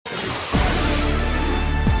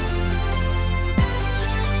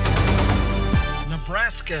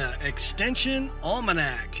Nebraska Extension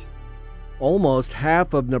Almanac. Almost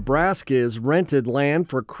half of Nebraska is rented land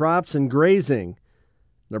for crops and grazing.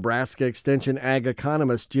 Nebraska Extension Ag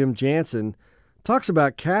economist Jim Jansen talks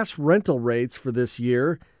about cash rental rates for this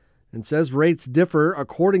year and says rates differ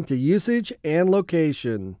according to usage and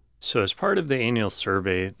location. So as part of the annual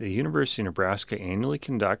survey, the University of Nebraska annually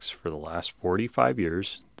conducts for the last 45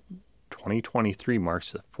 years. 2023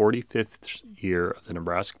 marks the 45th year of the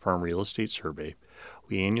Nebraska Farm Real Estate Survey.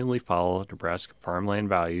 We annually follow Nebraska farmland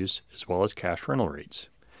values as well as cash rental rates.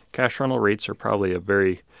 Cash rental rates are probably of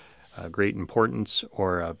very great importance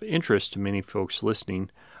or of interest to many folks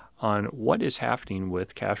listening on what is happening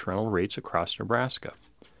with cash rental rates across Nebraska.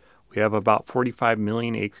 We have about 45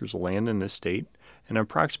 million acres of land in this state, and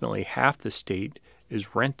approximately half the state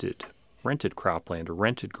is rented cropland or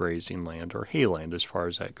rented grazing land or hayland as far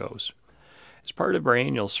as that goes. As part of our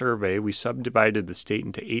annual survey, we subdivided the state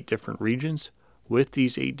into 8 different regions. With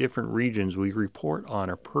these 8 different regions, we report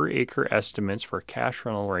on our per acre estimates for cash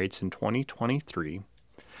rental rates in 2023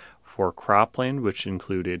 for cropland, which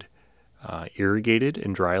included irrigated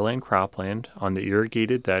and dryland cropland. On the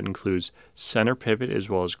irrigated, that includes center pivot as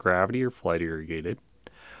well as gravity or flood irrigated.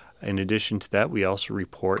 In addition to that, we also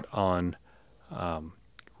report on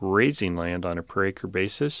grazing land on a per acre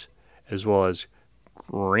basis, as well as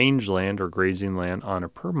rangeland or grazing land on a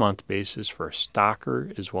per month basis for a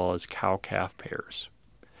stocker as well as cow-calf pairs.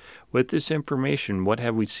 With this information, what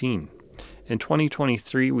have we seen? In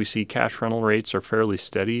 2023, we see cash rental rates are fairly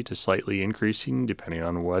steady to slightly increasing depending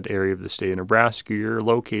on what area of the state of Nebraska you're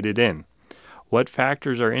located in. What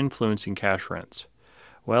factors are influencing cash rents?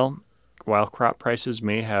 Well, while crop prices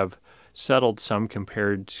may have settled some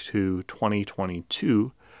compared to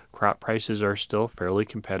 2022, crop prices are still fairly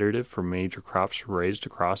competitive for major crops raised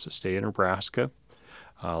across the state of Nebraska.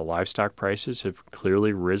 Livestock prices have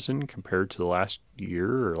clearly risen compared to the last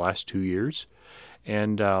year or last 2 years.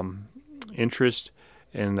 And interest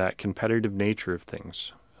in that competitive nature of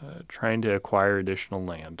things, trying to acquire additional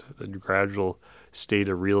land. The gradual state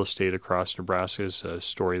of real estate across Nebraska is a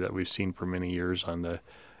story that we've seen for many years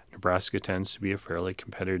Nebraska tends to be a fairly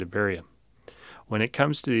competitive area. When it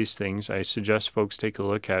comes to these things, I suggest folks take a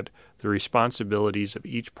look at the responsibilities of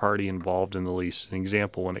each party involved in the lease. An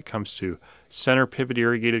example, when it comes to center pivot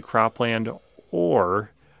irrigated cropland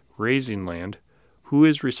or grazing land, who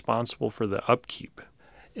is responsible for the upkeep?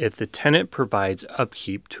 If the tenant provides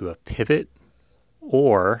upkeep to a pivot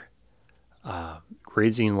or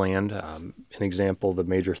grazing land, an example, the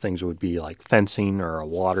major things would be like fencing or a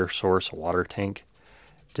water source, a water tank.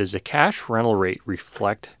 Does the cash rental rate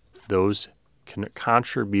reflect those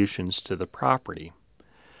contributions to the property?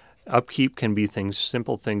 Upkeep can be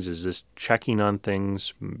simple things as just checking on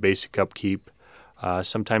things, basic upkeep.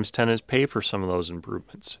 Sometimes tenants pay for some of those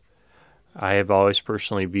improvements. I have always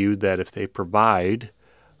personally viewed that if they provide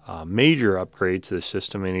a major upgrade to the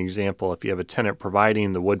system, an example, if you have a tenant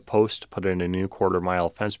providing the wood post to put in a new quarter-mile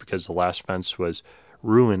fence because the last fence was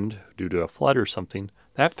ruined due to a flood or something,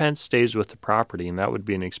 that fence stays with the property, and that would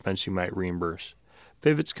be an expense you might reimburse.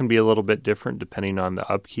 Pivots can be a little bit different depending on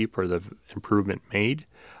the upkeep or the improvement made,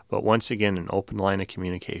 but once again, an open line of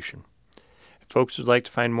communication. If folks would like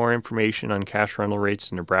to find more information on cash rental rates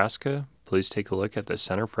in Nebraska, please take a look at the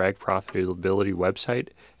Center for Ag Profitability website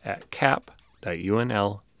at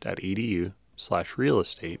cap.unl.edu/real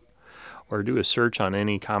estate, or do a search on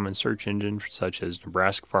any common search engine such as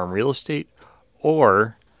Nebraska Farm Real Estate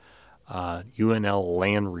or UNL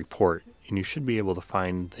Land Report, and you should be able to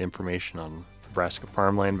find the information on Nebraska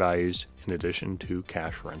farmland values in addition to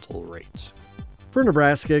cash rental rates. For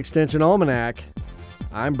Nebraska Extension Almanac,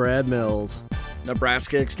 I'm Brad Mills.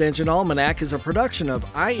 Nebraska Extension Almanac is a production of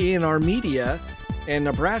IANR Media and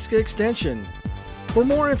Nebraska Extension. For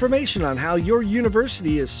more information on how your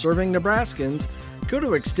university is serving Nebraskans, go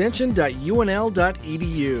to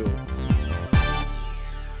extension.unl.edu.